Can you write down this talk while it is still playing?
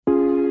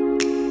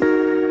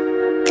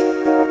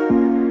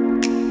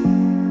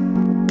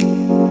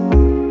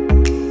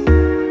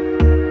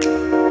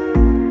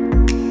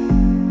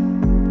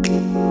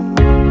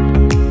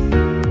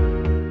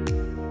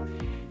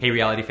Hey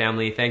Reality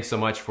family, thanks so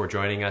much for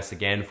joining us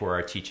again for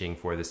our teaching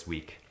for this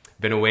week.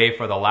 Been away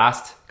for the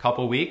last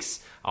couple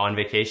weeks on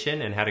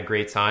vacation and had a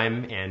great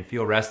time and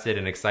feel rested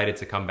and excited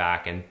to come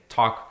back and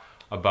talk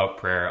about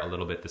prayer a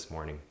little bit this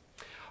morning.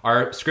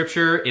 Our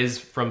scripture is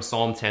from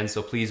Psalm 10,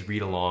 so please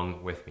read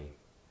along with me.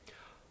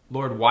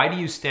 Lord, why do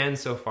you stand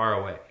so far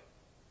away?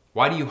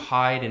 Why do you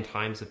hide in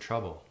times of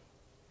trouble?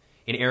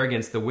 In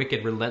arrogance, the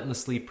wicked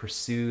relentlessly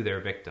pursue their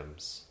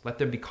victims. Let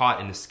them be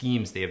caught in the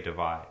schemes they have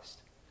devised.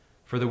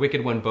 For the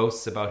wicked one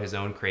boasts about his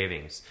own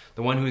cravings.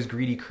 The one who is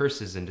greedy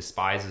curses and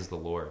despises the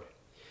Lord.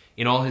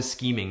 In all his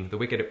scheming, the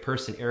wicked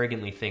person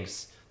arrogantly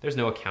thinks there's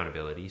no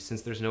accountability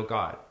since there's no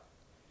God.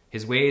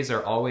 His ways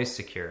are always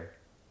secure.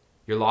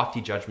 Your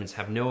lofty judgments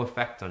have no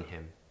effect on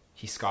him.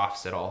 He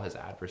scoffs at all his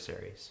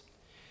adversaries.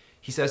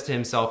 He says to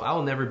himself, I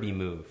will never be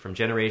moved. From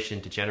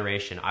generation to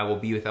generation, I will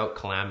be without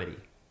calamity.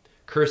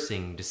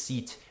 Cursing,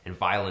 deceit, and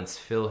violence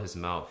fill his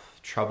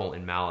mouth. Trouble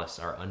and malice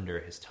are under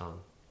his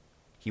tongue.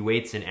 He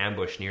waits in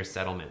ambush near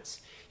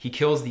settlements. He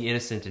kills the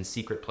innocent in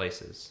secret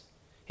places.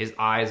 His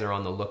eyes are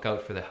on the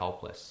lookout for the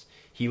helpless.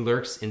 He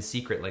lurks in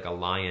secret like a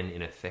lion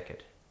in a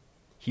thicket.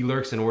 He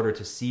lurks in order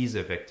to seize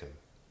a victim.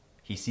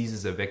 He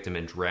seizes a victim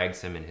and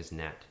drags him in his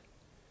net.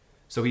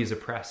 So he is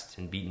oppressed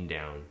and beaten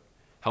down.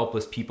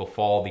 Helpless people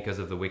fall because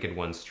of the wicked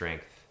one's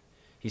strength.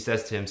 He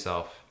says to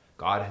himself,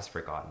 God has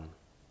forgotten.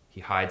 He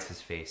hides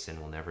his face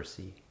and will never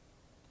see.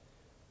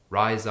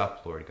 Rise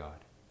up, Lord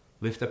God.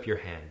 Lift up your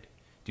hand.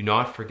 Do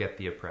not forget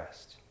the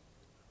oppressed.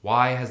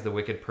 Why has the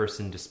wicked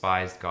person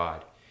despised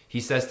God? He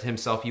says to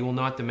himself, you will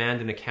not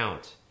demand an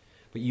account.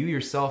 But you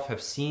yourself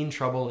have seen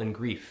trouble and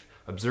grief,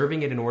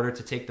 observing it in order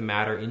to take the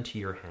matter into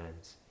your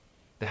hands.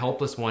 The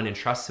helpless one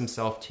entrusts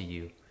himself to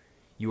you.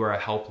 You are a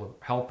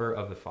helper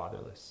of the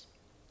fatherless.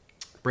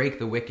 Break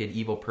the wicked,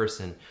 evil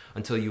person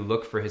until you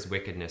look for his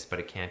wickedness, but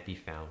it can't be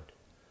found.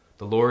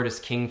 The Lord is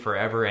king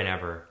forever and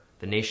ever.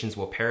 The nations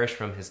will perish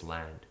from his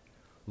land.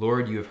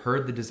 Lord, you have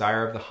heard the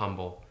desire of the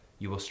humble.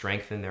 You will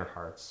strengthen their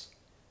hearts.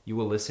 You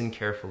will listen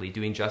carefully,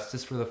 doing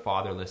justice for the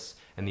fatherless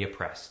and the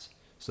oppressed,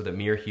 so that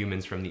mere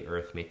humans from the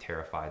earth may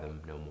terrify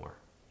them no more.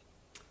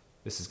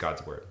 This is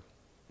God's word.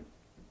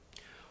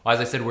 Well, as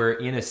I said, we're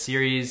in a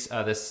series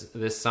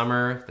this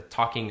summer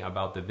talking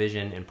about the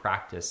vision and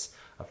practice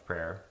of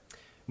prayer.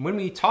 When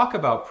we talk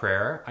about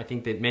prayer, I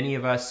think that many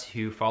of us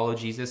who follow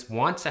Jesus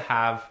want to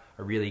have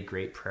a really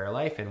great prayer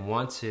life and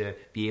want to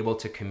be able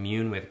to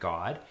commune with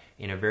God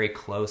in a very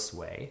close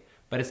way.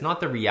 But it's not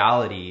the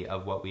reality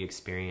of what we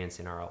experience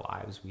in our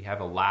lives. We have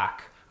a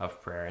lack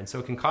of prayer, and so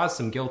it can cause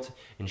some guilt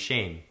and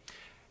shame.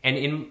 And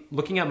in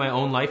looking at my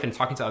own life and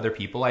talking to other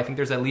people, I think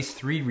there's at least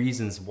 3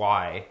 reasons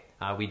why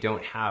we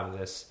don't have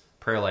this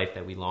prayer life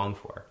that we long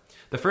for.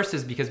 The first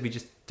is because we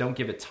just don't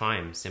give it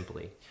time,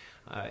 simply.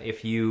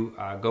 If you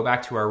go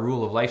back to our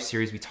Rule of Life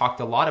series, we talked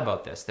a lot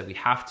about this, that we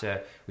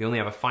only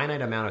have a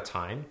finite amount of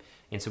time,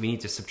 and so we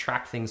need to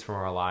subtract things from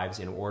our lives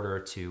in order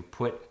to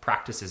put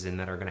practices in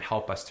that are going to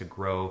help us to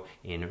grow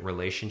in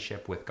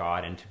relationship with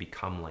God and to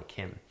become like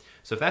him.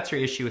 So if that's your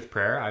issue with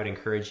prayer, I would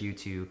encourage you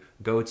to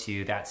go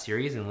to that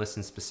series and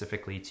listen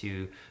specifically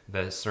to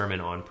the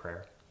sermon on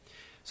prayer.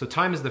 So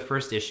time is the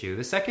first issue.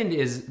 The second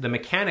is the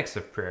mechanics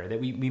of prayer, that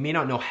we may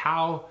not know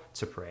how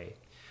to pray.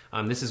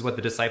 This is what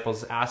the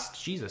disciples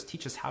asked Jesus,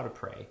 teach us how to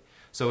pray.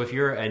 So if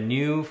you're a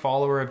new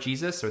follower of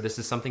Jesus, or this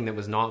is something that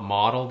was not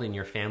modeled in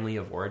your family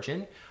of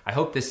origin, I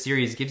hope this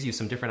series gives you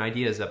some different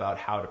ideas about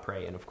how to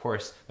pray. And of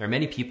course, there are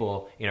many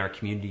people in our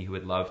community who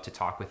would love to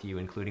talk with you,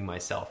 including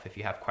myself, if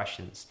you have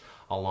questions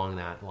along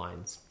that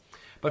lines.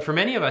 But for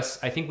many of us,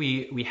 I think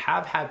we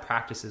have had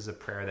practices of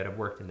prayer that have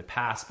worked in the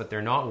past, but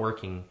they're not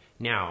working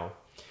now.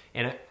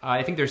 And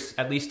I think there's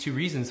at least 2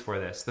 reasons for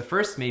this. The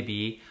first may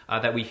be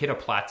that we hit a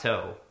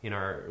plateau in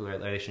our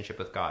relationship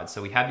with God. So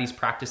we had these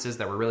practices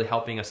that were really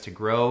helping us to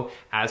grow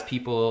as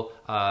people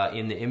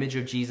in the image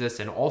of Jesus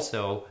and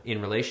also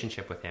in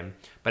relationship with him.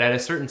 But at a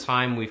certain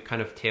time, we've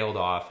kind of tailed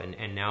off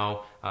and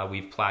now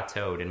we've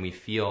plateaued and we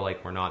feel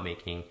like we're not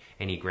making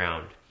any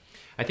ground.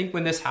 I think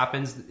when this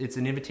happens, it's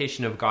an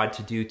invitation of God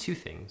to do 2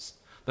 things.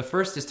 The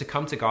first is to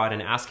come to God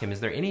and ask him, is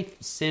there any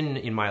sin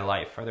in my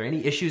life? Are there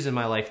any issues in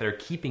my life that are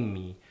keeping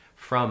me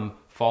from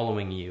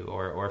following you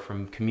or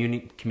from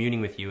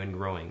communing with you and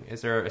growing?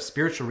 Is there a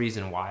spiritual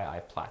reason why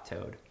I've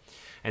plateaued?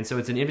 And so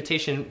it's an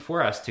invitation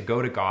for us to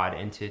go to God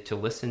and to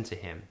listen to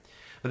him.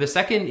 But the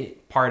second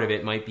part of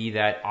it might be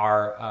that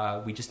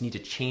we just need to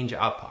change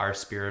up our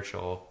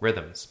spiritual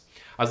rhythms.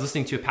 I was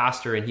listening to a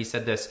pastor and he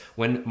said this,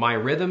 when my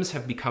rhythms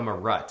have become a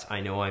rut, I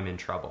know I'm in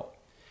trouble.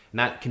 And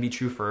that can be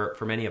true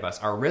for many of us.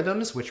 Our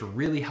rhythms, which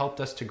really helped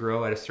us to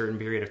grow at a certain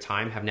period of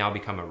time, have now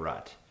become a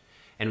rut.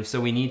 And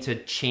so we need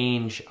to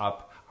change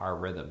up our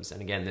rhythms.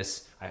 And again,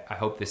 I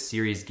hope this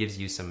series gives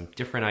you some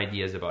different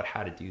ideas about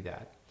how to do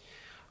that.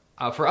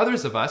 For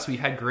others of us, we've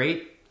had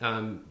great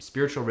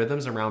spiritual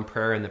rhythms around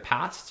prayer in the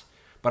past,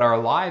 but our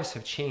lives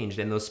have changed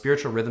and those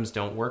spiritual rhythms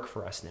don't work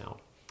for us now.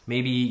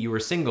 Maybe you were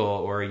single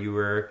or you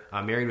were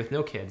married with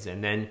no kids,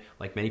 and then,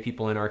 like many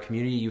people in our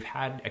community, you've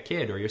had a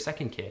kid or your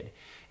second kid.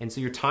 And so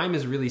your time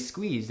is really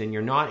squeezed and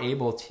you're not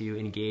able to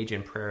engage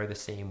in prayer the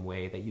same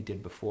way that you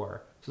did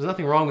before. So there's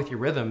nothing wrong with your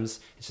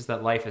rhythms. It's just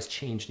that life has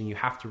changed and you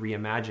have to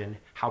reimagine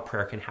how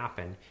prayer can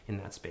happen in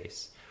that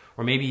space.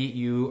 Or maybe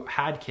you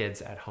had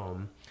kids at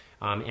home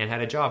and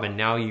had a job, and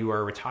now you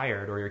are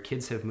retired or your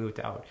kids have moved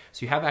out.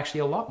 So you have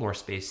actually a lot more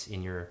space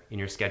in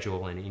your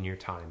schedule and in your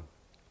time.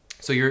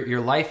 So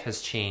your life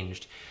has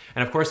changed.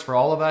 And of course, for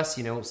all of us,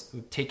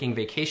 taking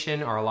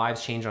vacation, our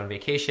lives change on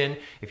vacation.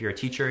 If you're a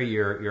teacher,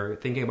 you're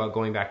thinking about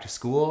going back to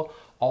school.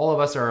 All of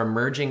us are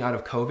emerging out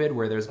of COVID,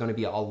 where there's going to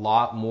be a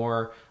lot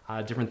more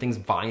different things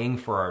vying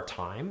for our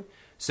time.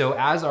 So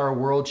as our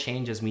world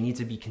changes, we need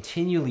to be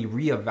continually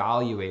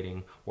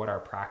reevaluating what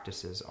our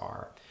practices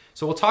are.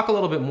 So we'll talk a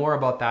little bit more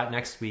about that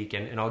next week,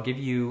 and I'll give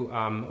you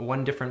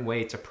one different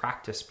way to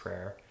practice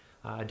prayer,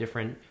 a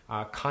different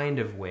kind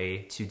of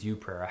way to do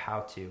prayer, a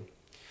how-to.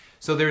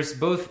 So there's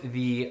both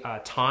the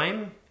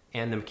time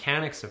and the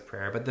mechanics of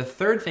prayer, but the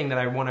third thing that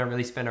I want to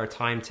really spend our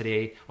time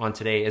today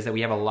is that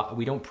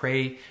we don't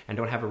pray and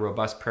don't have a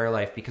robust prayer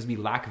life because we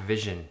lack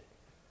vision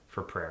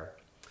for prayer.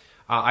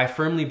 I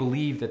firmly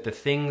believe that the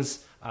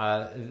things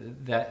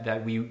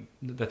that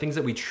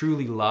we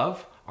truly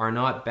love are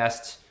not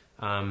best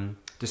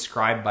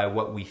described by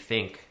what we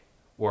think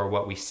or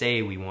what we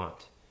say we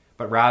want,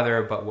 but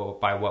rather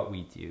by what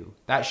we do.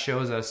 That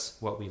shows us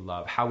what we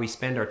love, how we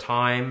spend our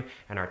time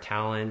and our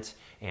talent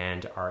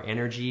and our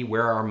energy,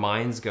 where our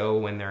minds go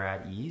when they're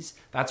at ease.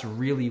 That's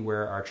really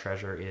where our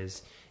treasure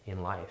is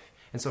in life.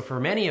 And so for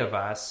many of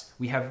us,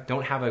 we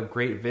don't have a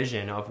great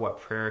vision of what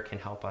prayer can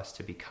help us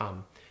to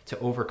become, to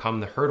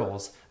overcome the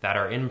hurdles that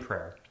are in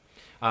prayer.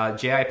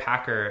 J.I.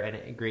 Packer,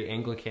 a great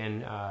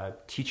Anglican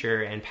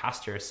teacher and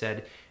pastor,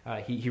 said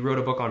he wrote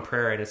a book on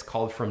prayer, and it's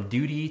called From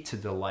Duty to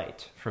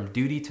Delight. From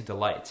Duty to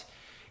Delight.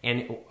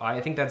 And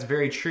I think that's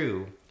very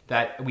true,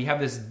 that we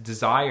have this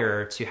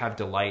desire to have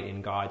delight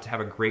in God, to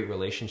have a great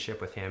relationship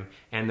with Him.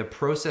 And the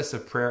process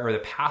of prayer, or the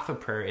path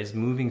of prayer, is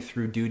moving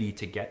through duty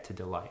to get to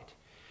delight.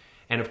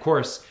 And of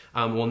course,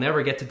 we'll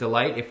never get to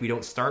delight if we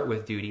don't start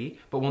with duty,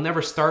 but we'll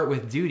never start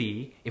with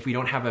duty if we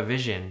don't have a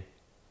vision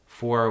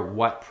for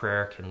what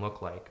prayer can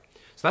look like.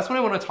 So that's what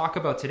I want to talk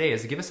about today,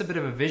 is to give us a bit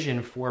of a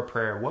vision for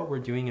prayer, what we're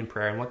doing in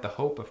prayer, and what the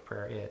hope of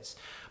prayer is,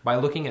 by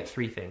looking at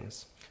three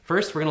things.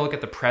 First, we're going to look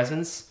at the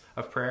presence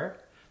of prayer.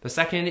 The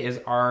second is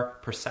our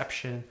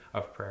perception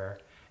of prayer.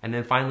 And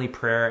then finally,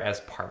 prayer as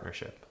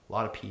partnership. A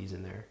lot of P's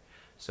in there.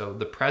 So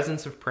the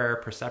presence of prayer,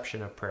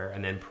 perception of prayer,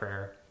 and then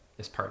prayer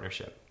is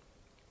partnership.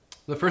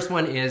 The first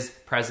one is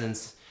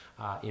presence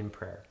in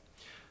prayer.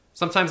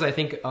 Sometimes I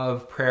think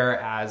of prayer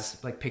as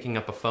like picking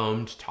up a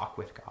phone to talk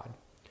with God.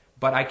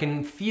 But I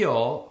can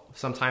feel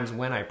sometimes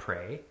when I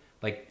pray,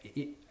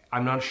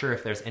 I'm not sure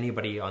if there's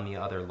anybody on the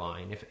other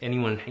line, if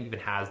anyone even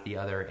has the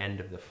other end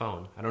of the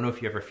phone. I don't know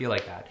if you ever feel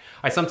like that.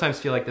 I sometimes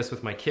feel like this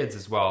with my kids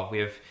as well. We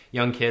have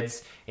young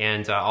kids,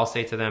 and I'll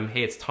say to them,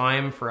 hey, it's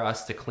time for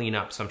us to clean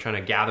up. So I'm trying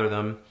to gather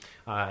them,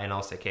 and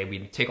I'll say, okay,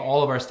 we take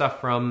all of our stuff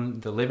from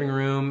the living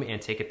room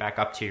and take it back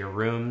up to your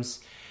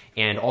rooms.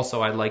 And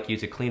also, I'd like you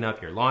to clean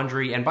up your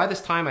laundry. And by this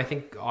time, I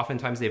think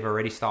oftentimes they've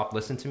already stopped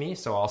listening to me.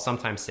 So I'll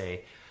sometimes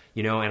say,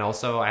 and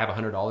also I have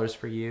 $100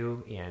 for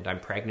you, and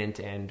I'm pregnant,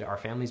 and our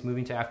family's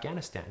moving to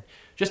Afghanistan,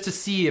 just to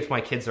see if my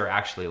kids are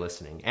actually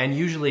listening. And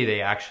usually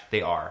they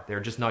are. They're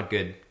just not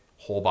good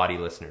whole body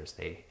listeners.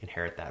 They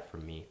inherit that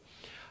from me.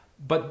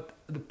 But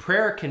the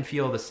prayer can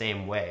feel the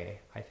same way,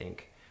 I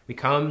think. We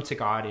come to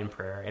God in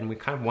prayer, and we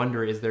kind of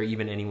wonder, is there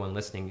even anyone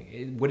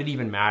listening? Would it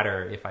even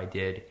matter if I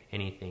did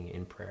anything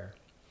in prayer?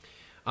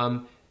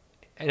 And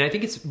I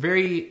think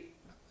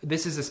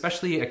this is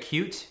especially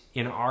acute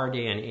in our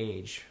day and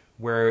age,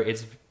 where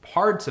it's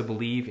hard to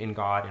believe in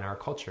God in our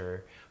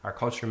culture. Our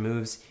culture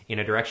moves in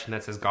a direction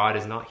that says God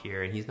is not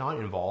here and He's not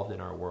involved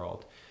in our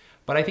world.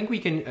 But I think we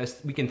can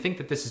think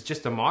that this is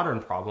just a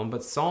modern problem,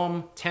 but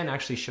Psalm 10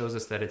 actually shows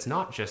us that it's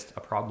not just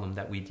a problem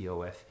that we deal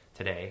with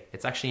today.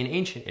 It's actually an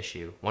ancient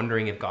issue,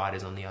 wondering if God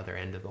is on the other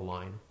end of the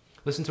line.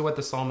 Listen to what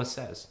the psalmist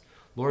says.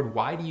 Lord,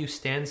 why do you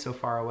stand so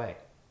far away?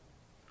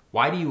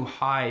 Why do you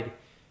hide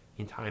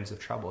in times of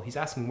trouble? He's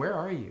asking, where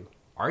are you?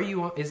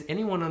 Is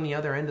anyone on the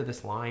other end of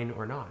this line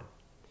or not?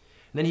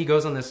 And then he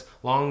goes on this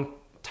long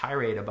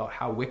tirade about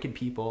how wicked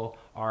people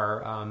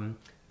are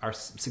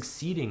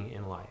succeeding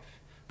in life.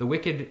 The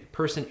wicked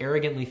person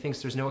arrogantly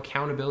thinks there's no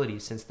accountability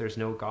since there's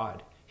no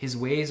God. His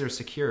ways are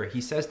secure.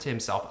 He says to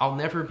himself, I'll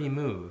never be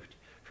moved.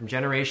 From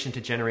generation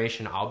to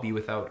generation, I'll be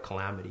without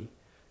calamity.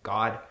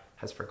 God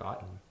has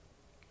forgotten.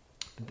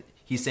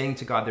 He's saying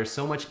to God, there's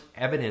so much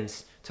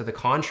evidence to the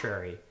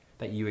contrary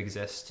that you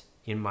exist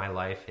in my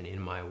life and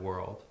in my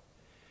world.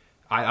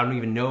 I don't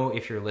even know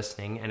if you're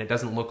listening, and it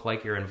doesn't look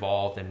like you're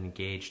involved and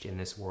engaged in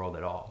this world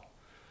at all.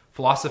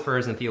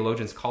 Philosophers and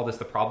theologians call this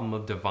the problem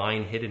of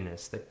divine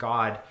hiddenness, that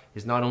God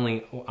is not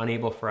only we're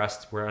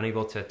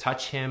unable to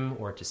touch Him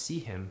or to see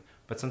Him,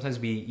 but sometimes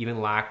we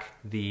even lack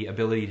the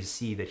ability to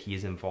see that He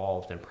is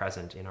involved and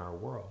present in our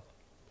world.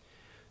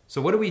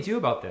 So what do we do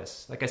about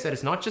this? Like I said,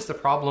 it's not just a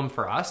problem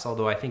for us,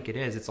 although I think it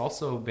is. It's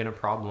also been a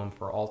problem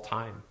for all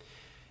time.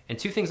 And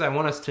two things I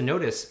want us to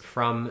notice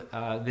from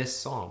this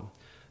psalm.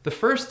 The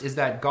first is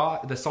that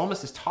the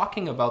psalmist is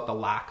talking about the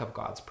lack of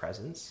God's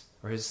presence,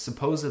 or his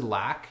supposed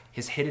lack,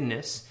 his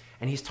hiddenness,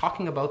 and he's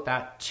talking about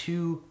that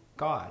to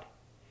God.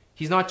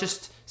 He's not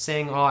just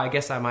saying, oh, I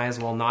guess I might as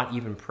well not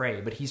even pray,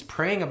 but he's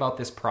praying about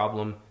this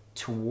problem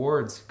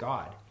towards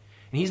God.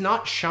 And he's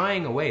not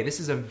shying away. This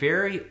is a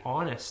very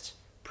honest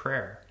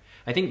prayer.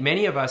 I think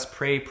many of us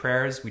pray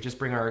prayers, we just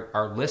bring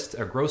our list,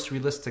 our grocery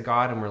list to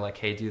God, and we're like,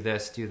 hey, do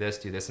this, do this,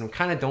 do this. And we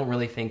kind of don't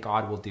really think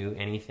God will do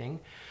anything.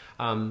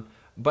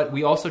 But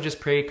we also just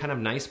pray kind of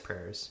nice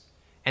prayers.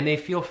 And they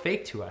feel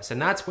fake to us. And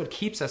that's what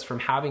keeps us from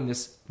having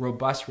this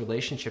robust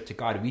relationship to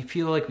God. We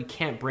feel like we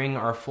can't bring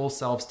our full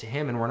selves to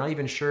him, and we're not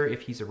even sure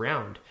if he's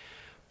around.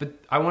 But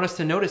I want us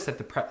to notice that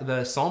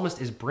the psalmist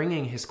is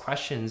bringing his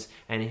questions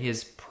and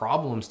his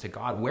problems to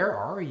God. Where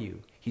are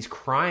you? He's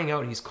crying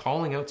out, he's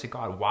calling out to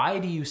God. Why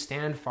do you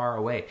stand far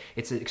away?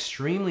 It's an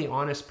extremely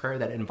honest prayer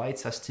that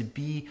invites us to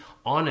be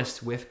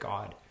honest with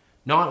God.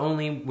 Not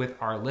only with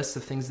our list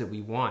of things that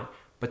we want,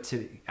 but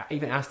to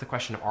even ask the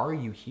question, are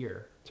you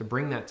here? To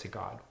bring that to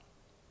God.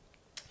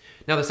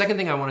 Now, the second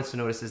thing I want us to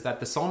notice is that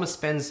the psalmist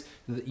spends,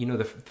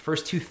 the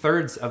first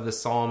 2/3 of the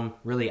psalm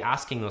really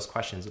asking those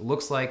questions. It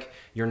looks like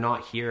you're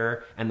not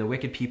here and the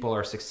wicked people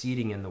are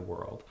succeeding in the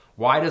world.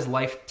 Why does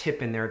life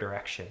tip in their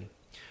direction?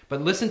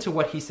 But listen to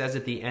what he says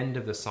at the end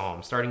of the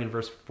psalm, starting in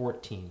verse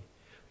 14.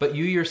 But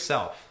you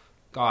yourself,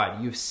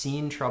 God, you've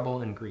seen trouble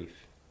and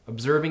grief,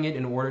 observing it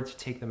in order to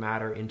take the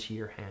matter into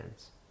your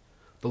hands.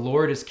 The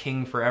Lord is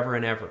king forever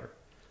and ever.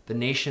 The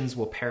nations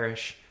will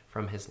perish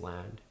from his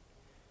land.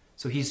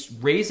 So he's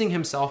raising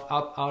himself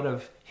up out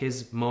of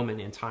his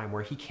moment in time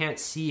where he can't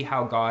see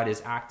how God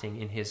is acting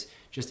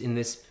in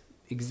this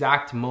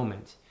exact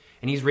moment.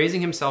 And he's raising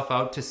himself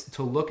out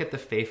to look at the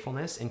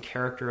faithfulness and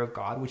character of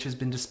God, which has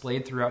been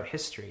displayed throughout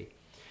history.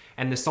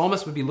 And the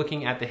psalmist would be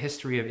looking at the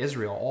history of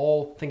Israel,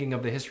 all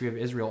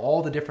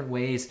the different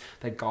ways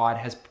that God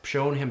has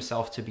shown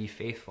himself to be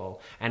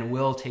faithful and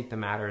will take the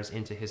matters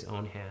into his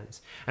own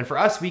hands. And for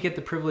us, we get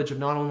the privilege of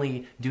not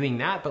only doing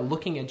that, but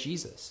looking at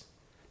Jesus.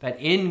 That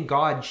in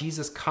God,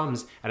 Jesus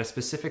comes at a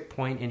specific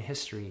point in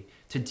history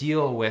to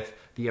deal with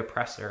the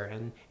oppressor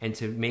and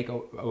to make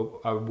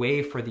a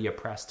way for the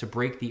oppressed, to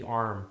break the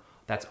arm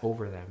that's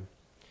over them.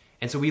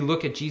 And so we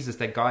look at Jesus,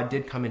 that God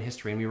did come in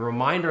history, and we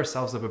remind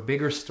ourselves of a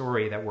bigger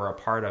story that we're a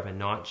part of and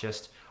not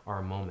just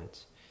our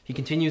moment. He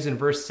continues in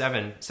verse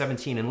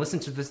 17, and listen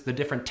to the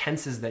different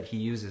tenses that he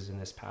uses in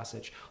this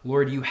passage.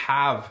 Lord, you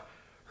have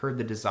heard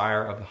the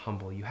desire of the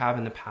humble. You have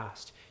in the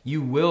past.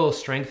 You will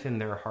strengthen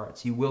their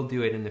hearts. You will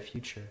do it in the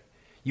future.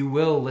 You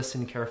will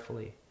listen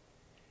carefully,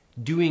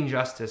 doing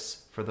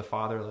justice for the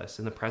fatherless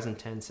in the present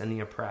tense and the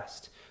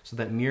oppressed, so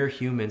that mere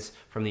humans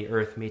from the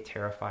earth may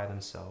terrify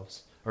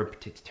themselves, or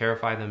to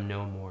terrify them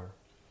no more.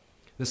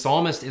 The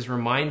psalmist is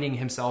reminding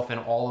himself and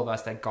all of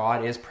us that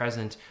God is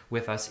present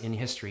with us in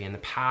history, in the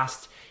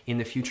past, in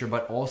the future,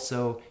 but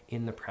also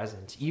in the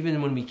present,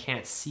 even when we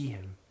can't see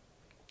him.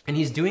 And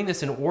he's doing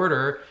this in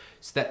order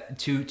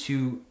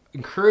to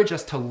encourage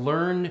us to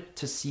learn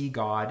to see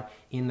God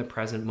in the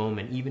present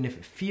moment, even if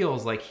it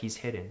feels like he's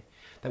hidden.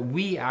 That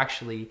we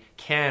actually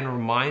can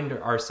remind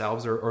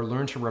ourselves or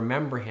learn to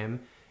remember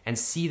him and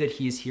see that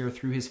he is here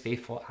through his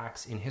faithful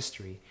acts in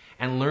history,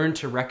 and learn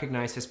to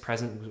recognize his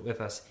presence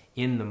with us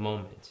in the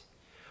moment.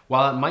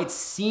 While it might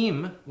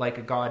seem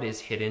like God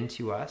is hidden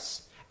to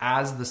us,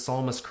 as the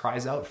psalmist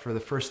cries out for the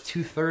first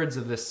 2/3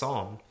 of this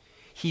psalm,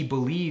 he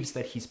believes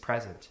that he's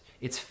present.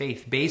 It's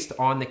faith based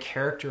on the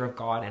character of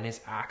God and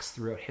his acts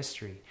throughout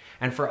history.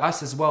 And for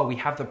us as well, we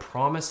have the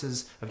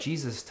promises of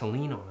Jesus to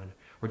lean on,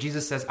 where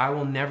Jesus says, I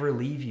will never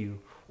leave you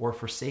or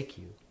forsake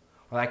you.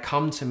 Or I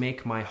come to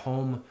make my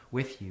home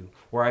with you.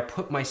 Or I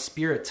put my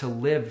spirit to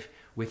live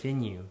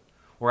within you.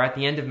 Or at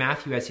the end of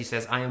Matthew, as he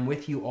says, I am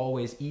with you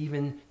always,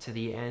 even to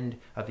the end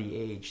of the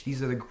age.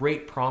 These are the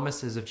great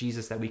promises of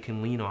Jesus that we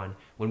can lean on.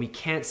 When we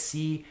can't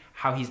see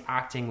how he's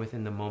acting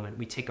within the moment,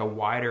 we take a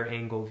wider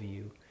angle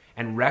view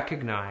and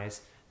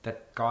recognize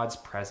that God's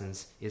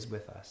presence is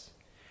with us.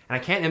 And I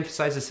can't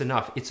emphasize this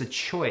enough. It's a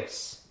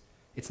choice.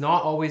 It's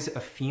not always a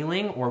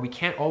feeling, or we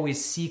can't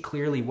always see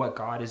clearly what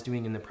God is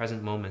doing in the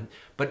present moment.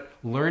 But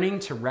learning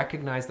to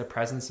recognize the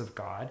presence of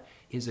God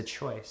is a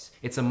choice.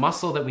 It's a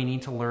muscle that we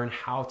need to learn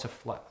how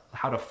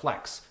to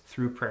flex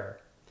through prayer.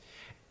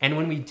 And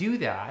when we do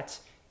that,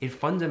 it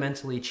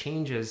fundamentally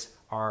changes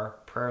our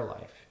prayer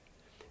life.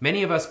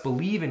 Many of us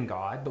believe in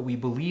God, but we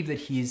believe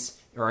that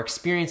our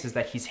experience is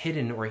that he's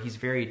hidden or he's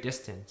very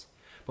distant.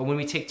 But when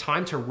we take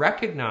time to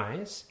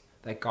recognize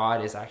that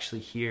God is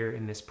actually here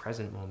in this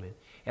present moment,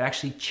 it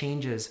actually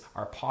changes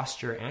our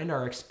posture and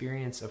our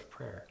experience of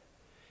prayer.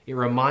 It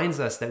reminds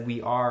us that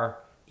we are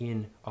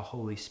in a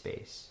holy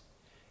space.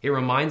 It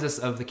reminds us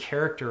of the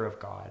character of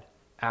God,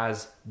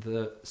 as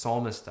the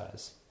psalmist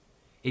does.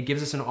 It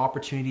gives us an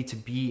opportunity to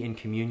be in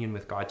communion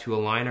with God, to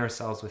align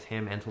ourselves with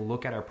him, and to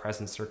look at our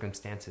present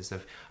circumstances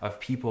of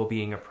people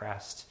being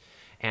oppressed,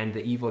 and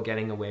the evil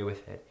getting away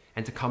with it,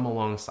 and to come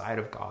alongside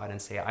of God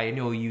and say, I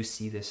know you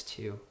see this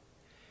too.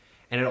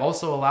 And it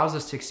also allows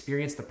us to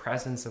experience the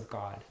presence of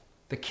God,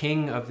 the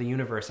King of the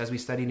universe, as we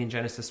studied in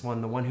Genesis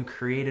 1, the one who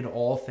created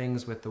all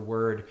things with the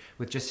Word,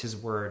 with just his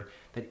Word,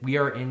 that we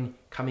are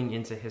coming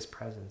into his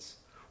presence.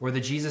 Or the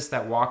Jesus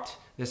that walked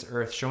this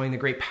earth, showing the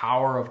great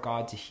power of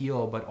God to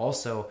heal, but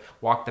also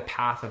walked the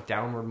path of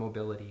downward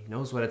mobility,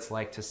 knows what it's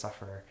like to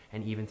suffer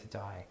and even to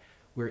die.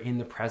 We're in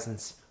the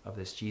presence of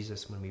this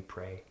Jesus when we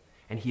pray.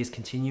 And he is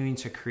continuing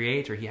to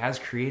create, or he has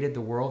created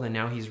the world, and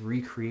now he's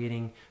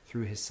recreating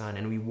through his Son.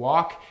 And we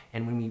walk,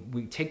 and when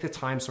we take the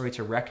time,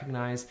 to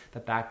recognize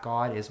that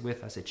God is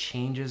with us, it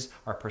changes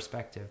our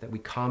perspective, that we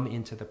come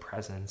into the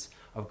presence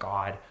of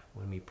God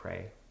when we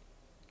pray.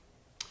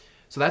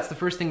 So that's the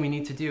first thing we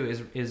need to do,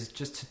 is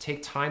just to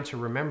take time to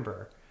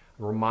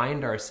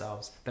remind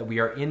ourselves that we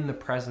are in the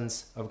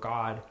presence of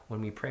God when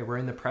we pray. We're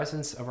in the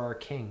presence of our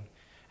King.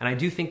 And I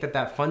do think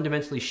that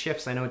fundamentally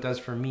shifts, I know it does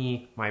for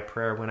me, my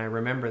prayer, when I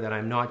remember that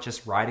I'm not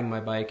just riding my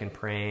bike and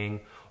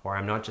praying, or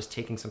I'm not just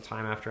taking some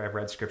time after I've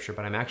read Scripture,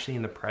 but I'm actually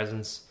in the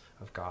presence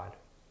of God.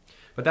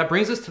 But that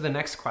brings us to the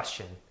next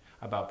question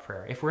about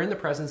prayer. If we're in the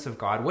presence of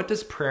God, what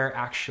does prayer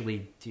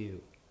actually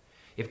do?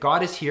 If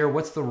God is here,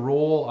 what's the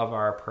role of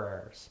our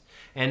prayers?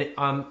 And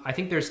I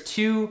think there's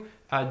two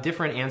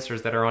different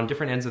answers that are on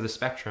different ends of the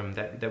spectrum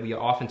that we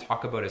often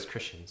talk about as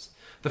Christians.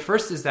 The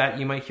first is that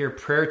you might hear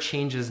prayer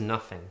changes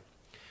nothing.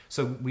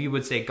 So we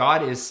would say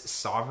God is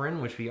sovereign,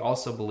 which we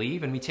also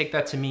believe, and we take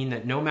that to mean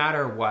that no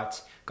matter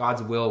what,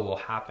 God's will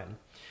happen.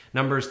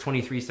 Numbers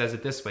 23 says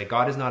it this way: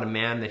 God is not a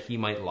man that he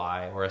might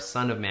lie, or a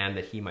son of man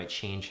that he might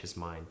change his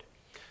mind.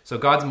 So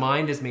God's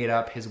mind is made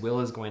up, his will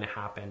is going to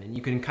happen. And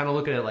you can kind of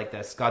look at it like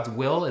this: God's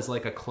will is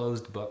like a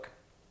closed book.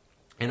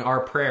 And our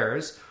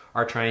prayers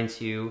are trying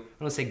to, I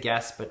don't want to say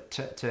guess, but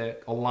to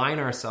align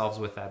ourselves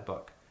with that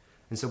book.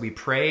 And so we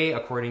pray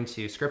according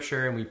to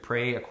Scripture, and we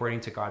pray according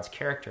to God's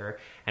character,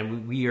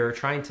 and we are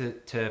trying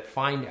to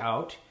find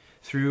out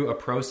through a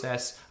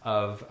process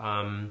of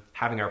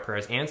having our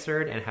prayers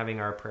answered and having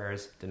our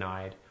prayers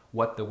denied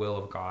what the will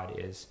of God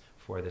is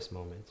for this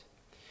moment.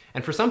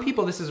 And for some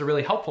people, this is a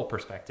really helpful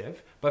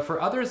perspective, but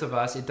for others of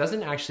us, it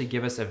doesn't actually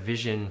give us a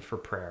vision for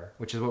prayer,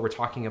 which is what we're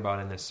talking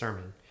about in this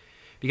sermon.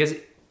 Because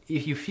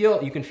if you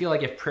can feel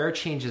like if prayer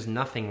changes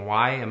nothing,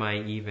 why am I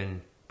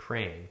even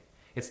praying?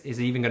 Is it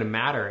even going to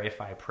matter if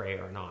I pray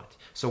or not?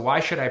 So why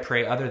should I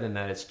pray other than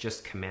that it's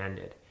just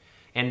commanded?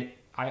 And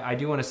I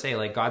do want to say,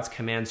 like, God's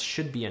commands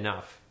should be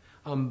enough,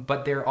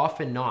 but they're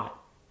often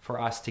not for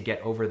us to get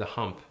over the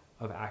hump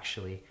of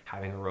actually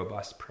having a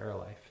robust prayer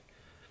life.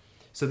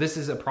 So this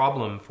is a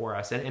problem for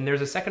us. And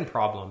there's a second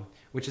problem,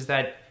 which is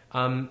that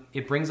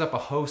it brings up a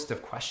host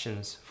of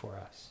questions for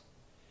us.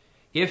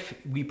 If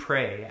we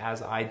pray,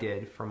 as I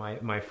did for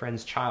my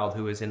friend's child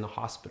who was in the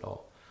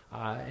hospital,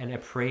 and I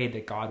prayed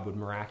that God would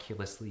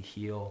miraculously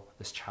heal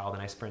this child,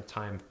 and I spent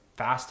time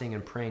fasting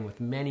and praying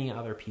with many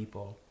other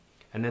people,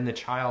 and then the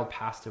child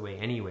passed away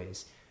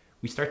anyways,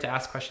 we start to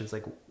ask questions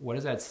like, what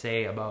does that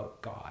say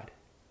about God?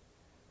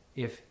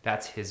 If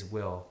that's his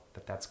will,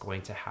 that's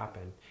going to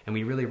happen. And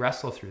we really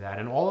wrestle through that.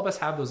 And all of us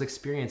have those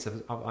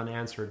experiences of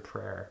unanswered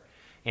prayer.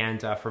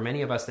 And for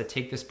many of us that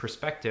take this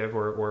perspective,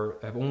 or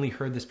have only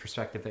heard this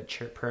perspective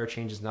that prayer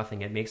changes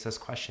nothing, it makes us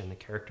question the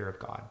character of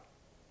God.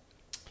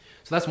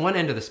 So that's one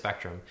end of the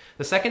spectrum.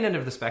 The second end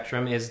of the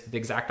spectrum is the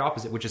exact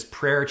opposite, which is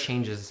prayer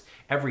changes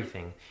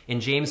everything.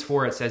 In James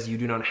 4, it says, you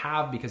do not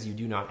have because you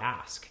do not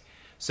ask.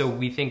 So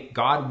we think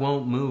God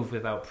won't move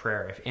without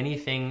prayer. If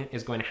anything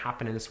is going to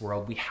happen in this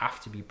world, we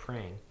have to be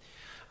praying.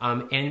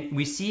 And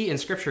we see in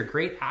Scripture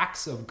great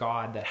acts of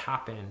God that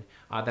happen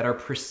that are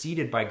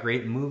preceded by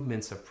great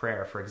movements of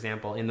prayer. For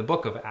example, in the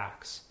book of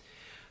Acts.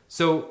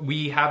 So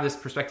we have this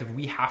perspective,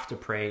 we have to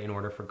pray in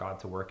order for God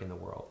to work in the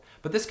world.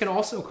 But this can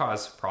also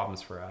cause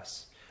problems for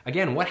us.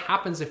 Again, what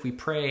happens if we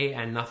pray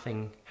and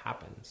nothing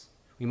happens?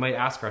 We might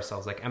ask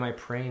ourselves, like, am I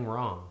praying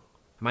wrong?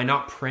 Am I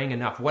not praying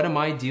enough? What am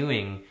I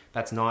doing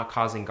that's not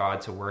causing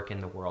God to work in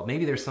the world?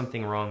 Maybe there's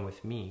something wrong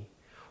with me.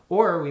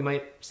 Or we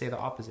might say the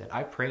opposite.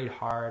 I prayed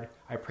hard,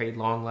 I prayed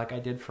long like I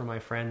did for my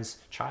friend's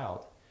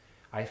child.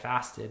 I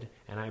fasted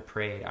and I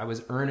prayed. I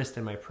was earnest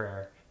in my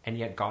prayer, and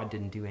yet God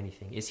didn't do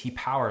anything. Is he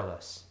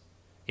powerless?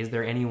 Is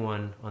there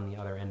anyone on the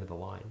other end of the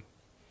line?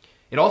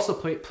 It also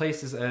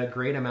places a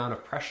great amount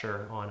of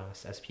pressure on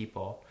us as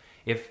people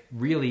if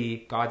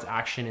really God's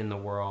action in the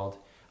world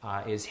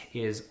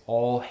is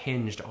all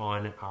hinged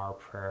on our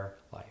prayer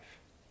life.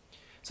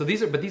 So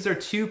these are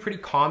two pretty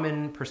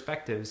common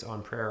perspectives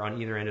on prayer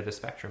on either end of the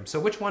spectrum. So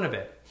which one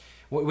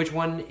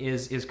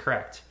is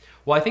correct?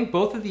 Well, I think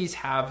both of these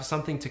have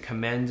something to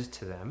commend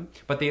to them,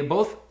 but they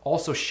both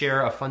also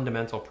share a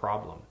fundamental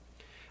problem.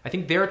 I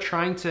think they're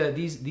trying to,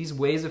 these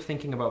ways of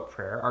thinking about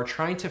prayer are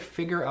trying to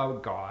figure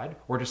out God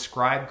or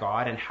describe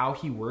God and how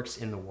he works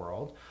in the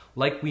world,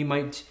 like we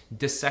might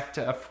dissect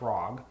a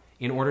frog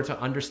in order to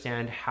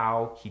understand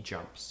how he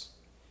jumps.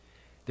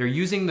 They're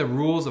using the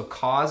rules of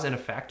cause and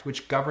effect,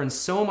 which govern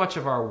so much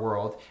of our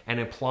world, and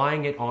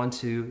applying it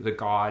onto the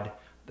God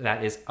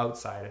that is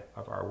outside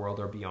of our world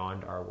or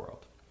beyond our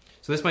world.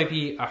 So this might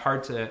be a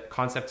hard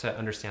concept to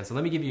understand. So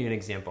let me give you an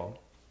example.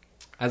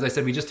 As I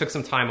said, we just took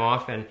some time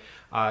off, and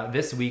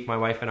this week my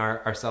wife and I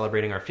are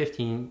celebrating our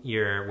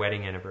 15-year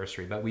wedding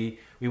anniversary. But we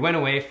went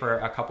away for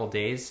a couple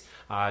days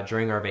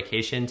during our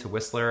vacation to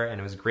Whistler, and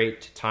it was a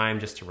great time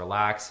just to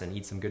relax and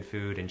eat some good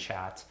food and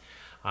chat.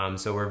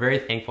 So we're very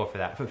thankful for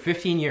that. For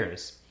 15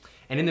 years.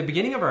 And in the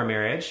beginning of our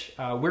marriage,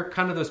 we're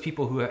kind of those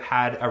people who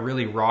had a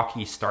really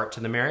rocky start to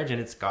the marriage, and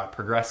it's got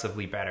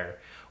progressively better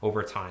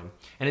over time.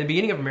 And in the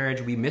beginning of marriage,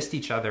 we missed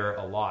each other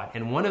a lot.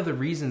 And one of the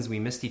reasons we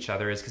missed each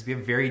other is because we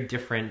have very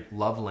different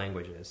love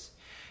languages.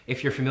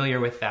 If you're familiar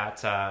with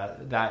that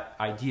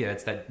idea,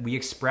 it's that we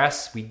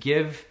express, we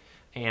give,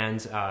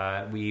 and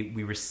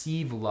we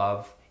receive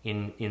love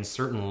in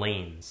certain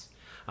lanes.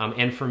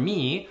 And for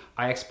me,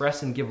 I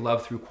express and give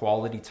love through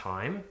quality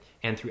time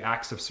and through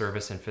acts of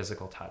service and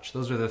physical touch.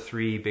 Those are the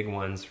three big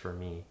ones for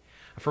me.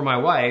 For my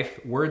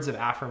wife, words of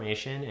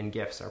affirmation and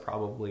gifts are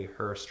probably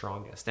her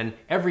strongest. And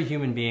every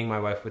human being, my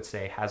wife would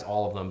say, has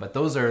all of them, but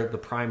those are the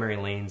primary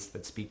lanes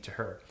that speak to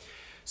her.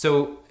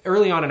 So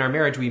early on in our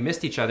marriage, we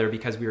missed each other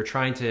because we were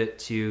trying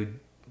to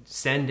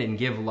send and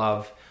give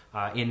love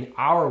in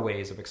our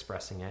ways of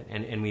expressing it,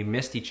 and we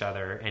missed each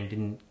other and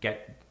didn't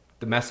get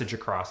the message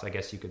across, I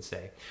guess you could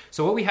say.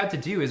 So what we had to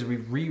do is we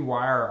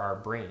rewire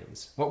our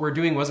brains. What we're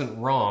doing wasn't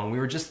wrong. We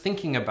were just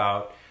thinking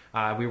about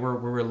we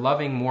were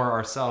loving more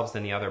ourselves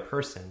than the other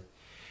person.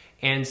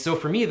 And so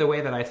for me, the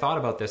way that I thought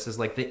about this is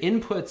like the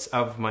inputs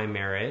of my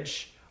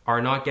marriage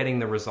are not getting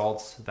the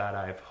results that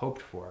I've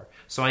hoped for.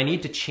 So I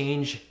need to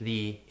change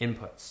the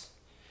inputs.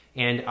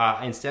 And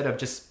instead of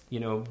just,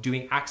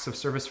 doing acts of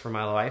service for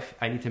my wife,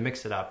 I need to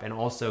mix it up and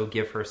also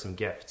give her some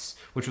gifts,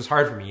 which was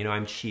hard for me.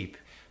 I'm cheap.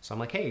 So I'm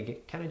like, hey,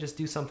 can I just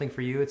do something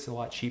for you? It's a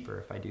lot cheaper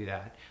if I do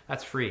that.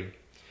 That's free.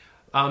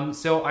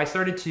 So I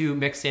started to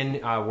mix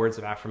in words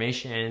of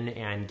affirmation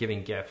and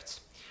giving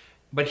gifts.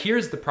 But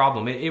here's the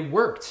problem. It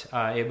worked.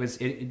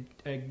 It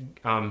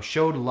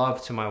showed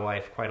love to my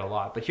wife quite a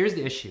lot. But here's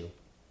the issue.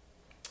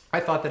 I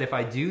thought that if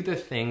I do the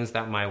things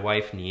that my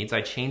wife needs,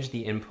 I change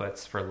the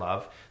inputs for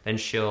love, then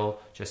she'll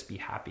just be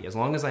happy. As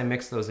long as I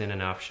mix those in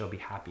enough, she'll be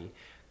happy.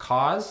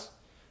 Cause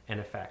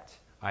and effect.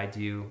 I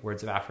do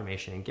words of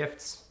affirmation and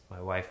gifts. My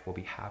wife will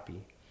be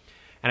happy.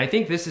 And I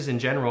think this is in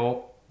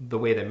general the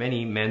way that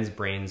many men's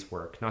brains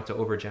work. Not to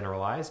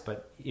overgeneralize,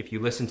 but if you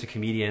listen to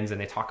comedians and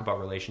they talk about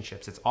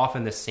relationships, it's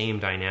often the same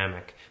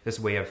dynamic, this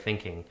way of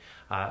thinking.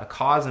 A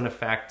cause and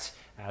effect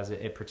as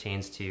it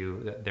pertains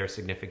to their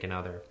significant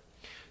other.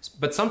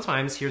 But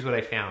sometimes, here's what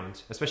I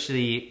found,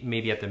 especially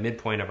maybe at the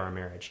midpoint of our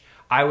marriage.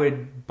 I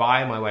would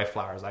buy my wife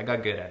flowers. I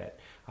got good at it.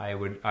 I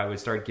would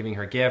start giving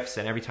her gifts,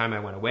 and every time I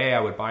went away, I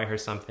would buy her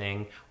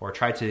something or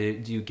try to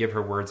give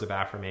her words of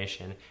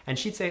affirmation. And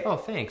she'd say, oh,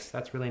 thanks,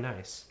 that's really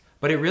nice.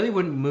 But it really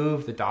wouldn't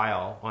move the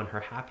dial on her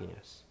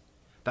happiness.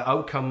 The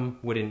outcome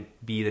wouldn't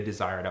be the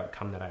desired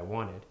outcome that I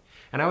wanted.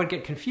 And I would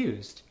get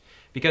confused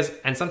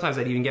and sometimes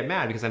I'd even get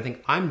mad because I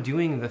think I'm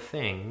doing the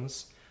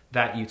things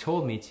that you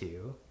told me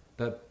to,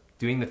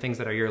 doing the things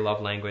that are your love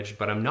language,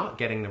 but I'm not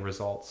getting the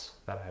results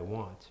that I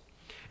want.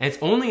 And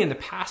it's only in the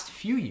past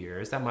few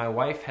years that my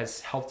wife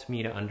has helped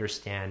me to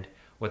understand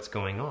what's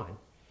going on.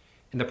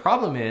 And the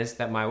problem is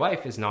that my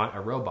wife is not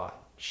a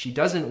robot. She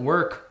doesn't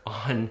work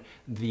on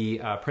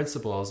the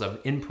principles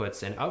of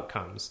inputs and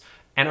outcomes.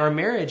 And our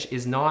marriage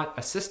is not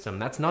a system.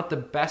 That's not the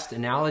best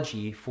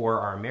analogy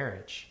for our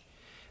marriage.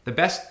 The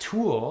best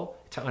tool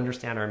to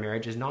understand our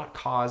marriage is not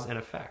cause and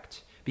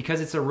effect, because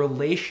it's a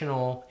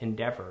relational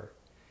endeavor.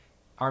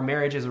 Our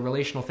marriage is a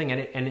relational thing,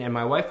 and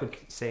my wife would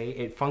say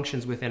it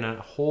functions within a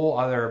whole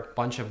other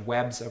bunch of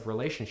webs of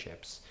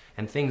relationships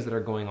and things that are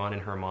going on in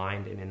her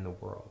mind and in the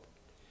world.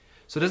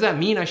 So does that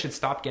mean I should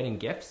stop getting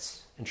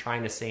gifts and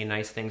trying to say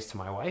nice things to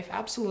my wife?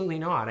 Absolutely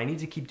not. I need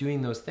to keep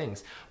doing those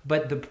things.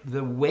 But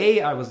the way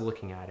I was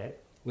looking at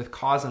it with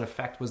cause and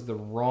effect was the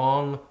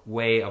wrong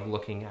way of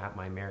looking at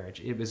my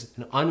marriage. It was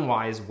an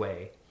unwise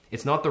way.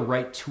 It's not the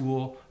right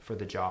tool for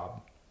the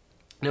job.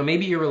 Now,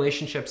 maybe your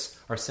relationships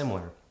are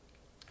similar.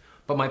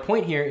 But my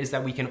point here is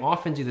that we can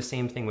often do the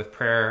same thing with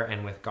prayer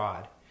and with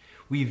God.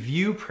 We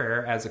view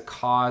prayer as a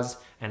cause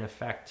and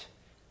effect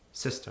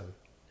system,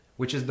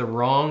 which is the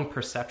wrong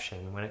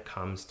perception when it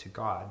comes to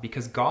God,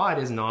 because God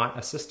is not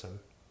a system.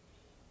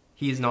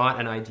 He is not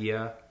an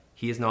idea.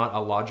 He is not a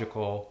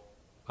logical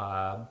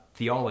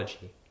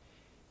theology.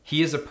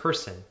 He is a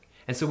person.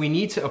 And so we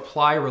need to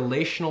apply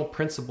relational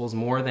principles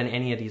more than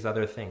any of these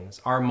other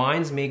things. Our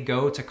minds may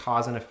go to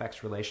cause and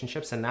effects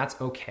relationships, and that's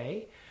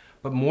okay.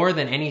 But more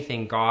than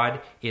anything,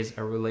 God is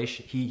a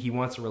relation. He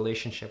wants a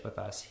relationship with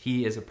us.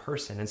 He is a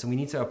person. And so we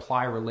need to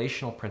apply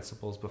relational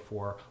principles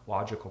before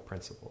logical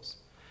principles.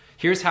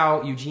 Here's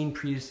how Eugene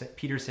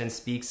Peterson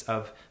speaks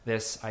of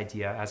this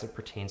idea as it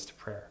pertains to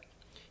prayer.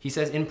 He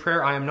says, in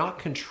prayer, I am not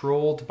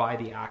controlled by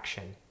the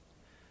action.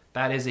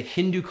 That is a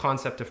Hindu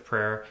concept of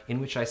prayer in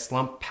which I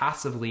slump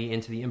passively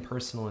into the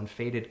impersonal and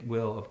fated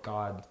will of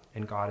God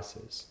and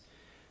goddesses.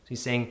 So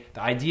he's saying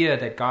the idea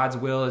that God's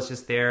will is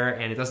just there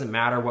and it doesn't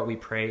matter what we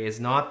pray is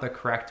not the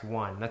correct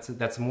one.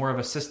 That's more of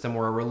a system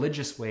or a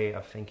religious way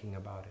of thinking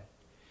about it.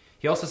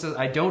 He also says,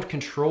 I don't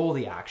control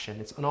the action.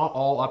 It's not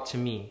all up to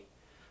me.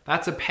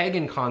 That's a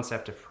pagan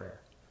concept of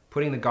prayer,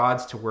 putting the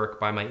gods to work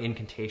by my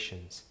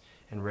incantations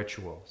and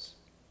rituals.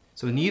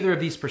 So neither of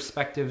these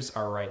perspectives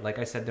are right. Like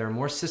I said, there are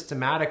more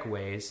systematic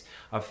ways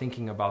of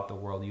thinking about the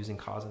world using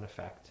cause and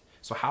effect.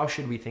 So how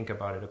should we think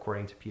about it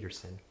according to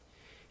Peterson?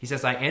 He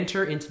says, I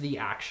enter into the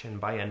action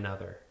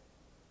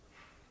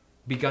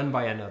begun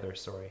by another,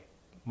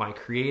 my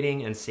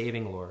creating and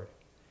saving Lord,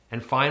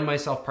 and find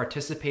myself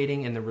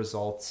participating in the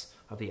results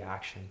of the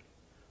action.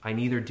 I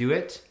neither do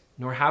it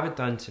nor have it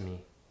done to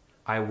me.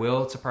 I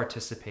will to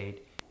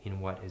participate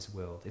in what is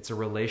willed. It's a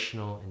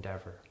relational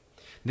endeavor.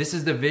 This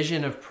is the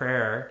vision of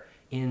prayer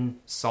in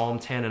Psalm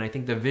 10, and I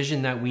think the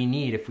vision that we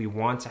need if we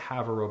want to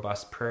have a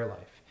robust prayer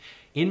life.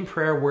 In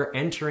prayer, we're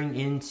entering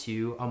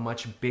into a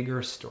much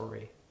bigger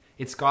story.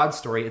 It's God's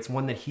story. It's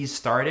one that He's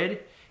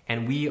started,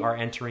 and we are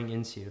entering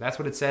into. That's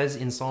what it says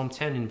in Psalm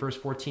 10 in verse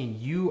 14.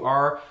 You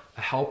are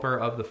a helper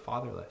of the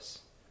fatherless.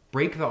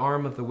 Break the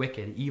arm of the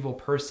wicked, evil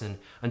person,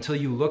 until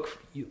you look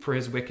for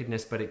his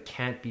wickedness, but it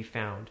can't be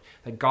found.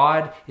 That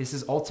God, this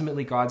is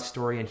ultimately God's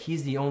story, and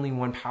He's the only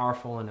one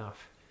powerful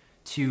enough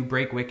to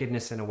break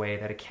wickedness in a way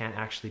that it can't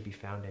actually be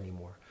found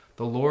anymore.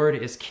 The Lord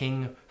is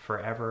King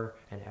forever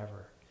and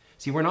ever.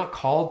 See, we're not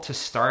called to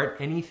start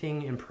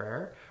anything in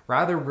prayer.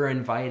 Rather, we're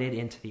invited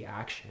into the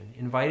action,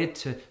 invited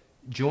to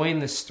join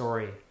the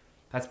story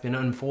that's been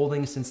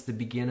unfolding since the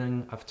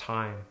beginning of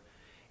time,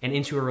 and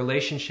into a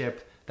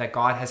relationship that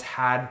God has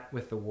had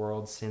with the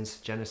world since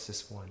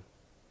Genesis 1.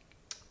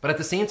 But at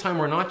the same time,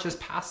 we're not just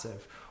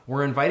passive.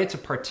 We're invited to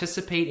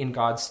participate in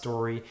God's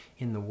story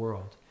in the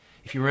world.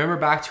 If you remember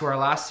back to our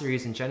last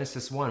series in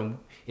Genesis 1,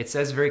 it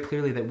says very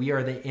clearly that we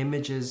are the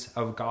images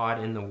of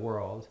God in the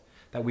world,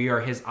 that we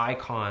are His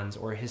icons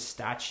or His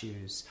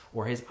statues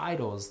or His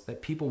idols,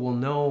 that people will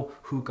know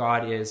who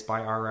God is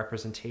by our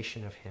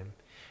representation of Him.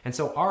 And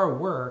so our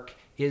work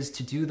is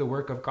to do the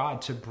work of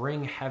God, to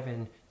bring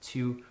heaven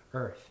to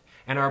earth.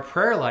 And our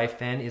prayer life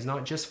then is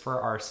not just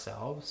for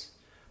ourselves,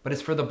 but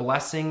it's for the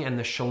blessing and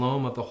the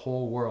shalom of the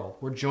whole world.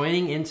 We're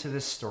joining into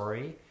this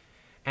story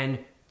and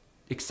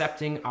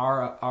accepting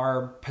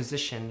our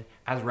position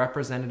as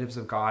representatives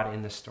of God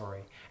in this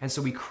story. And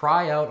so we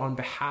cry out on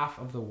behalf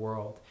of the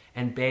world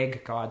and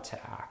beg God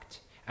to act.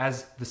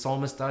 As the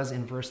psalmist does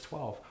in verse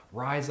 12,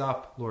 rise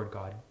up, Lord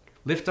God.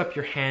 Lift up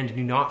your hand and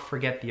do not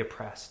forget the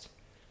oppressed.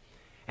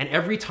 And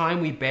every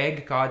time we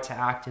beg God to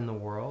act in the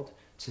world,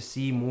 to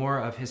see more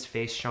of His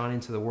face shine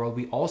into the world,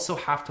 we also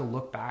have to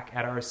look back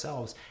at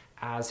ourselves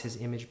as His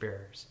image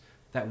bearers,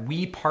 that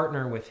we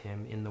partner with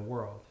Him in the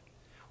world.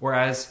 Or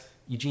as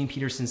Eugene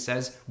Peterson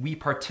says, we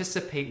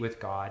participate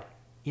with God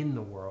in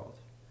the world.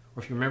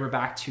 Or if you remember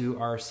back to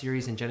our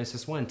series in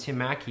Genesis 1, Tim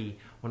Mackey,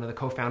 one of the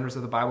co-founders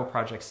of the Bible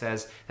Project,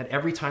 says that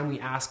every time we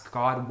ask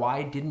God,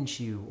 why didn't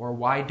you? Or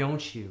why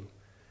don't you?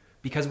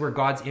 Because we're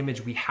God's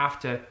image, we have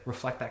to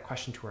reflect that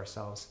question to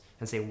ourselves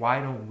and say,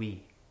 why don't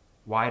we?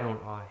 Why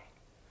don't I?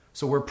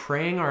 So we're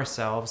praying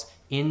ourselves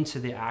into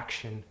the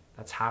action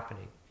that's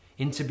happening,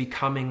 into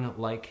becoming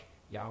like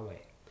Yahweh.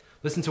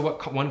 Listen to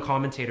what one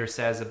commentator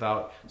says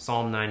about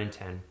Psalm 9 and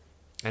 10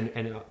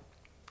 and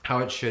how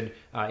it should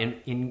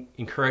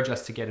encourage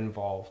us to get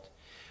involved.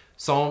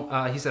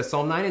 He says,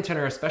 Psalm 9 and 10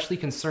 are especially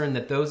concerned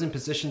that those in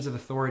positions of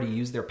authority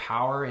use their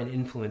power and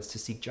influence to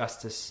seek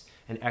justice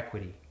and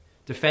equity,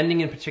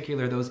 defending in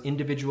particular those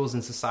individuals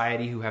in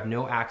society who have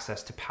no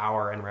access to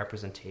power and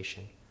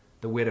representation,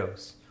 the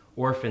widows,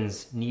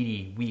 orphans,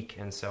 needy, weak,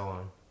 and so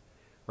on.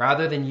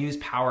 Rather than use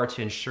power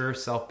to ensure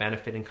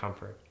self-benefit and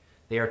comfort,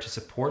 they are to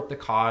support the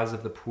cause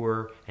of the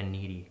poor and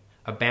needy,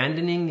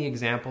 abandoning the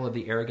example of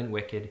the arrogant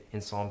wicked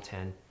in Psalm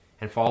 10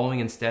 and following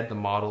instead the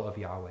model of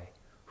Yahweh,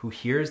 who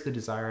hears the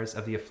desires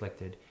of the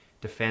afflicted,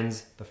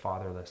 defends the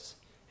fatherless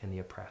and the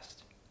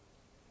oppressed.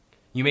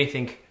 You may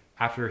think,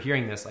 after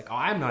hearing this, like, oh,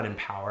 I'm not in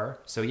power.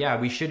 So yeah,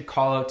 we should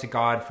call out to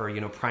God for,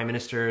 prime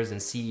ministers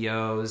and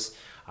CEOs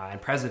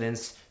and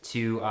presidents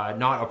to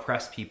not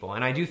oppress people.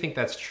 And I do think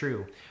that's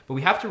true. But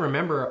we have to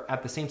remember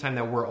at the same time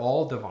that we're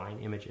all divine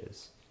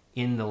images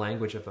in the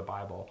language of the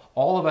Bible.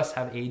 All of us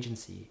have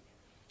agency.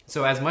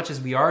 So as much as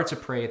we are to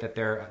pray that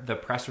the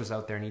oppressors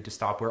out there need to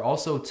stop, we're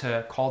also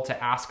called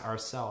to ask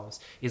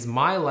ourselves, is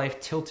my life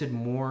tilted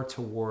more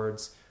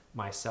towards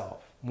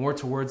myself, more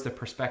towards the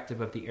perspective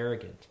of the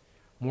arrogant,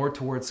 more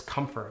towards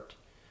comfort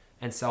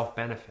and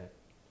self-benefit?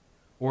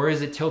 Or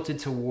is it tilted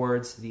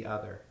towards the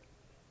other,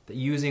 that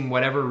using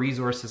whatever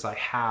resources I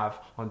have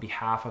on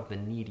behalf of the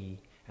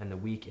needy and the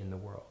weak in the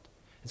world?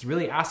 It's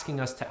really asking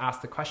us to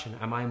ask the question,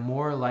 am I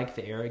more like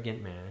the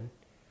arrogant man,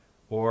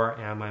 or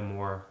am I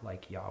more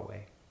like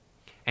Yahweh?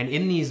 And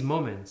in these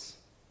moments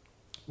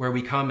where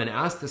we come and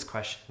ask this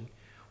question,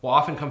 we'll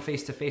often come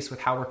face to face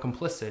with how we're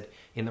complicit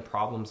in the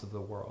problems of the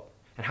world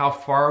and how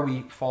far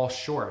we fall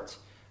short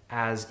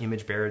as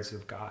image bearers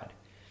of God.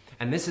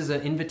 And this is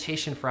an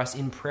invitation for us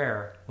in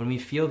prayer when we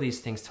feel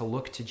these things to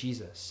look to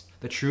Jesus,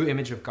 the true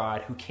image of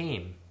God who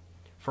came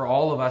for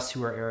all of us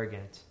who are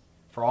arrogant,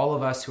 for all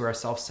of us who are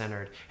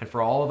self-centered, and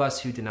for all of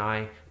us who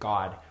deny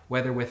God,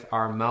 whether with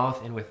our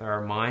mouth and with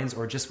our minds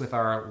or just with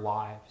our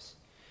lives.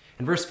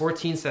 And verse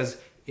 14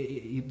 says,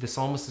 the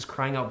psalmist is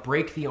crying out,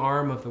 break the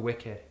arm of the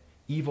wicked,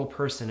 evil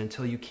person,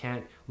 until you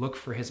can't look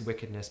for his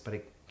wickedness,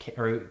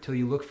 until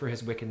you look for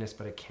his wickedness,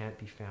 but it can't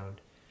be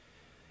found.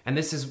 And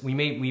this is, we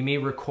may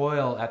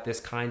recoil at this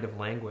kind of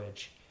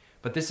language,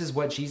 but this is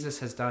what Jesus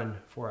has done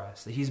for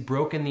us. That he's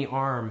broken the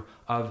arm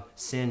of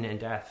sin and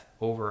death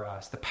over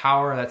us. The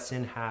power that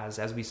sin has,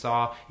 as we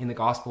saw in the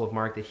Gospel of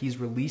Mark, that he's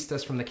released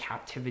us from the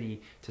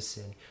captivity to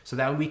sin, so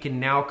that we can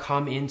now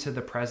come into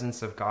the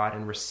presence of God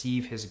and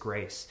receive his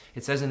grace.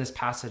 It says in this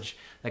passage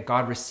that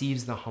God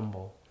receives the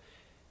humble.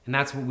 And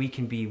that's what we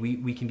can be.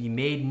 We can be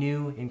made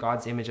new in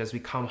God's image as we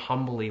come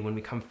humbly, when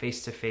we come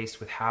face to face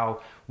with how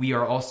we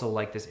are also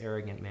like this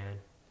arrogant man.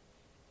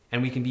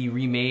 And we can be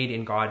remade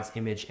in God's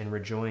image and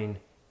rejoin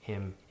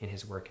him in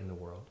his work in the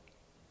world.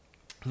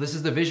 This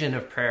is the vision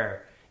of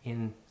prayer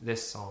in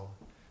this psalm,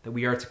 that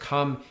we are to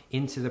come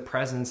into the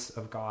presence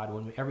of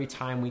God every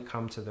time we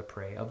come to the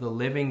pray, of the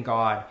living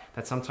God,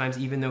 that sometimes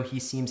even though he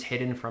seems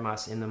hidden from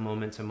us in the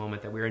moment to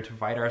moment, that we are to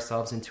invite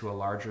ourselves into a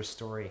larger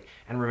story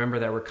and remember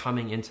that we're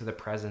coming into the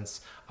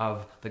presence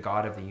of the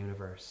God of the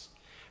universe.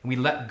 And we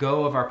let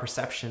go of our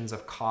perceptions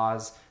of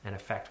cause and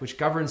effect, which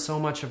govern so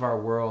much of our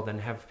world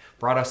and have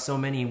brought us so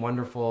many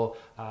wonderful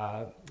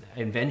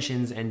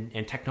inventions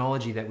and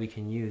technology that we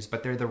can use.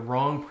 But they're the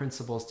wrong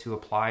principles to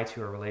apply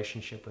to a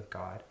relationship with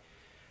God.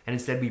 And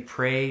instead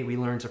we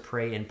learn to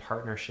pray in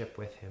partnership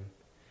with him,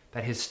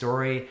 that his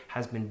story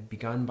has been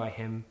begun by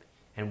him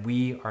and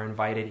we are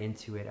invited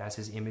into it as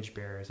his image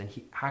bearers. And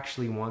he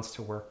actually wants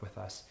to work with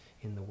us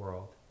in the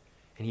world.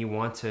 And he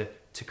wants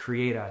to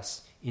create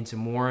us into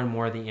more and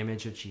more the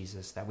image of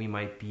Jesus, that we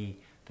might be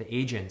the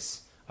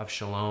agents of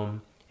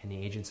shalom and the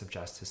agents of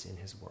justice in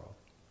his world.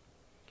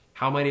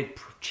 How might it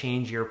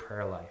change your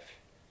prayer life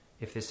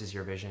if this is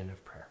your vision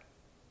of prayer?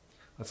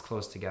 Let's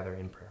close together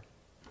in prayer.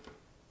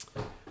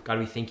 God,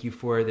 we thank you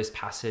for this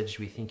passage.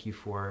 We thank you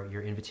for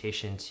your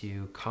invitation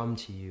to come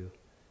to you,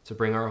 to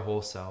bring our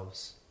whole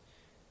selves,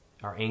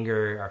 our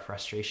anger, our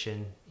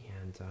frustration,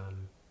 and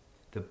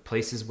the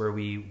places where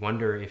we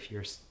wonder if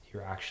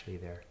you're actually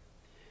there.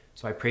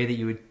 So I pray that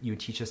you would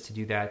teach us to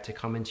do that, to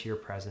come into your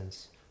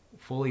presence,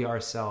 fully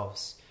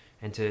ourselves,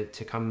 and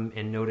to come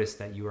and notice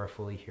that you are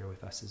fully here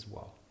with us as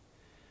well.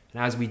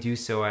 And as we do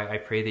so, I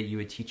pray that you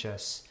would teach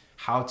us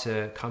how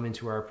to come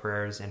into our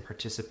prayers and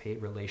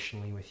participate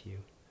relationally with you.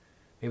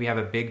 May we have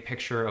a big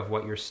picture of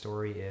what your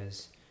story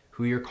is,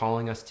 who you're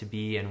calling us to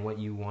be, and what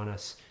you want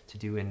us to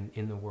do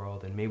in the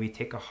world. And may we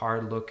take a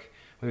hard look,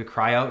 may we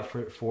cry out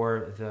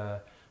for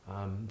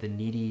the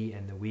needy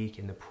and the weak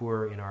and the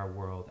poor in our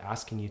world,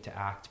 asking you to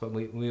act. But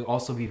we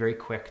also be very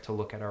quick to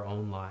look at our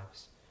own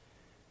lives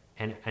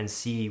and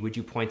see, would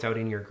you point out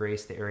in your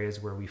grace the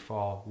areas where we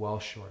fall well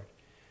short?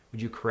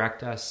 Would you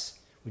correct us?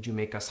 Would you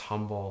make us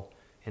humble?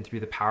 And through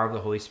the power of the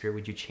Holy Spirit,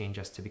 would you change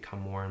us to become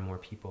more and more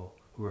people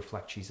who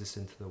reflect Jesus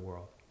into the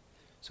world?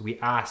 So we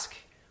ask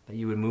that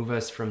you would move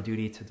us from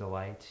duty to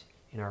delight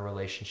in our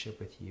relationship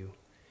with you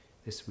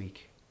this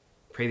week.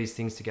 Pray these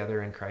things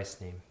together in Christ's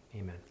name.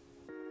 Amen.